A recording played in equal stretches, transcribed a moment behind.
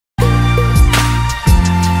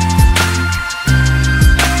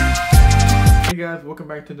guys, welcome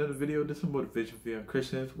back to another video. This is Motivation for Young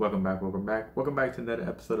Christians. Welcome back to another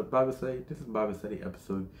episode of Bible Study. This is Bible Study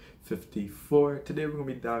episode 54. Today we're going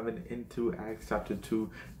to be diving into Acts chapter 2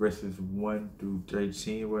 verses 1 through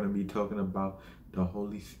 13. We're going to be talking about the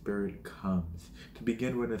Holy Spirit comes. To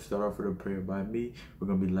begin, we're going to start off with a prayer by me. We're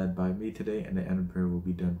going to be led by me today, and the end of prayer will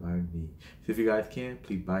be done by me. So if you guys can,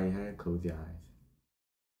 please bow your head, close your eyes.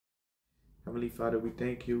 Heavenly Father, we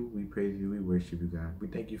thank you, we praise you, we worship you, God. We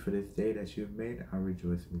thank you for this day that you have made. I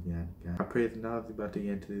rejoice in you, God. I pray as now as we about to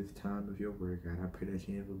get into this time of your word, God. I pray that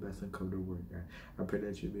you will bless and cover the word, God. I pray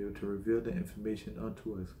that you'll be able to reveal the information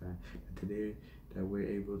unto us, God. And today that we're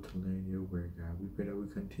able to learn your word, God. We pray that we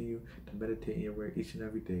continue to meditate in your word each and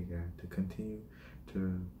every day, God. To continue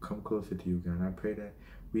to come closer to you, God. I pray that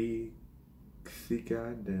we seek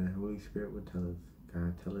God, the Holy Spirit will tell us,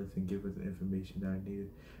 God. Tell us and give us the information that I needed.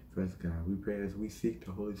 First, God, we pray as we seek,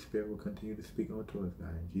 the Holy Spirit will continue to speak unto us, God.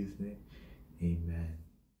 In Jesus' name, amen.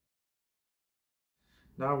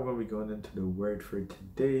 Now we're going to be going into the word for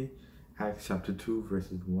today, Acts chapter 2,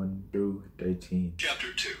 verses 1 through 13.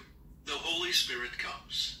 Chapter 2, the Holy Spirit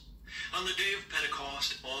comes. On the day of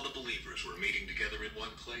Pentecost, all the believers were meeting together in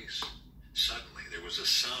one place. Suddenly there was a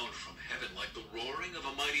sound from heaven like the roaring of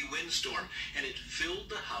a mighty windstorm, and it filled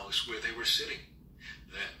the house where they were sitting.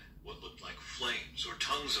 Then what looked like flames or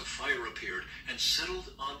tongues of fire appeared and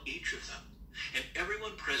settled on each of them. And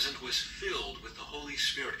everyone present was filled with the Holy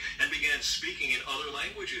Spirit and began speaking in other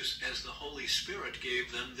languages as the Holy Spirit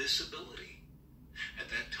gave them this ability.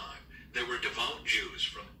 At that time, there were devout Jews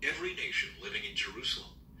from every nation living in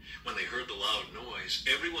Jerusalem. When they heard the loud noise,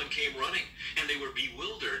 everyone came running, and they were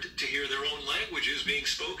bewildered to hear their own languages being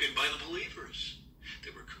spoken by the believers.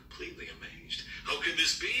 They were completely amazed. "How can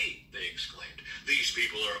this be?" they exclaimed. "These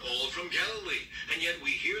people are all from Galilee, and yet we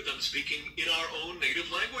hear them speaking in our own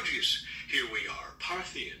native languages. Here we are,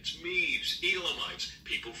 Parthians, Medes, Elamites,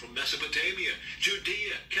 people from Mesopotamia,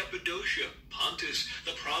 Judea, Cappadocia, Pontus,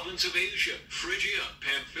 the province of Asia, Phrygia,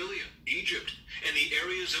 Pamphylia, Egypt, and the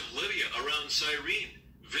areas of Libya around Cyrene,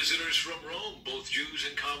 visitors from Rome, both Jews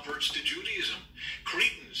and converts to Judaism,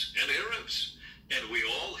 Cretans and Arabs. And we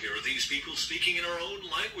all hear these people speaking in our own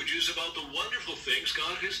languages about the wonderful things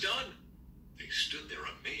God has done." They stood there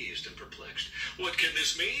amazed and perplexed. "What can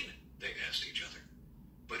this mean?" they asked each other.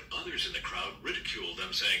 But others in the crowd ridiculed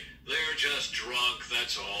them, saying, "They're just drunk,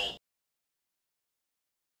 that's all."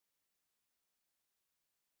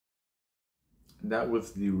 That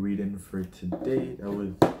was the reading for today. That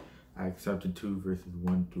was Acts chapter 2, verses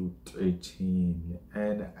 1 through 13.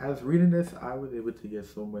 And as reading this, I was able to get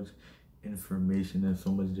so much information and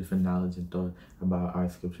so much different knowledge and thought about our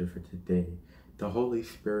scripture for today. The Holy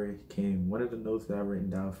Spirit came. One of the notes that I've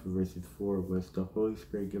written down for verses 4 was the Holy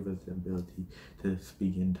Spirit give us the ability to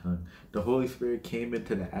speak in tongues. The Holy Spirit came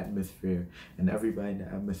into the atmosphere, and everybody in the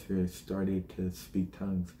atmosphere started to speak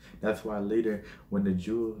tongues. That's why later when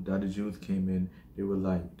the other Jews came in, they were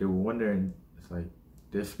wondering, it's like,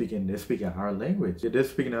 they're speaking our language. They're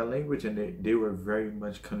speaking our language, and they were very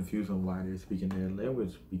much confused on why they're speaking their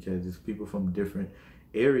language, because it's people from different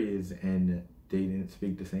areas and they didn't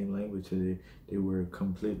speak the same language. So they were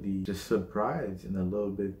completely just surprised and a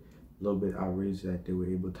little bit outraged that they were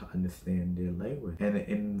able to understand their language. And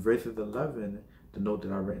in verses 11, the note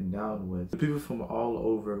that I've written down was the people from all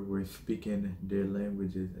over were speaking their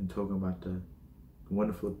languages and talking about the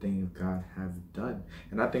wonderful things God has done.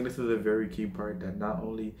 And I think this is a very key part, that not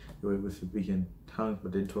only they were able to speak in tongues,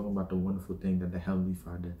 but they're talking about the wonderful thing that the Heavenly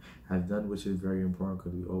Father has done, which is very important,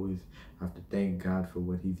 because we always have to thank God for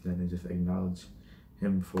what he's done and just acknowledge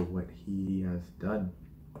him for what he has done.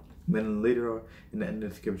 Then later on in the end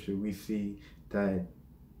of the scripture, we see that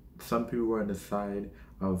some people were on the side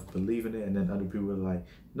of believing it, and then other people were like,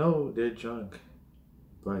 no, they're drunk.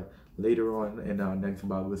 But later on in our next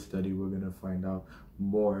Bible study, we're going to find out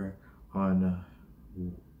more on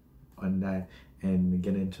that and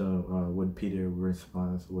get into what Peter's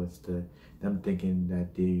response was to them thinking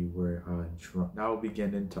that they were drunk. Now we'll be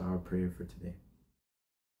getting into our prayer for today.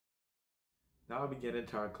 Now we'll be getting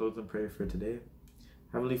into our closing prayer for today.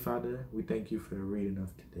 Heavenly Father, we thank you for the reading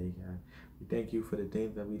of today, God. We thank you for the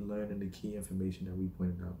things that we learned and the key information that we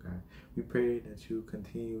pointed out, God. We pray that you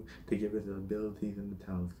continue to give us the abilities and the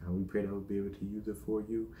talents, God. We pray that we'll be able to use it for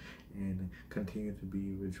you and continue to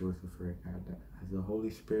be rejoiceful for it, God. That as the Holy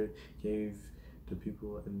Spirit gave the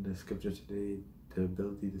people in the scripture today the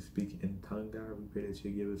ability to speak in tongue, God, we pray that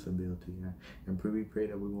you give us ability, God. And we pray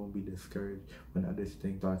that we won't be discouraged when others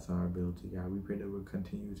think thoughts on our ability, God. We pray that we'll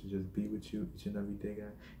continue to just be with you each and every day,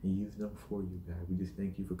 God, and use them for you, God. We just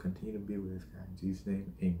thank you for continuing to be with us, God. In Jesus'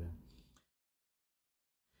 name, amen.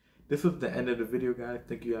 this was the end of the video, guys.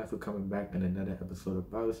 Thank you guys for coming back in another episode of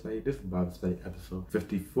Bible Study. This is Bible Study episode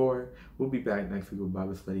 54. We'll be back next week with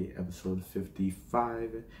Bible Study episode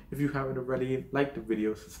 55. If you haven't already, like the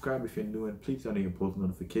video, subscribe if you're new, and please turn on your post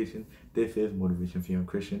notification. This is Motivation for Young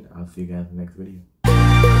Christian. I'll see you guys in the next video.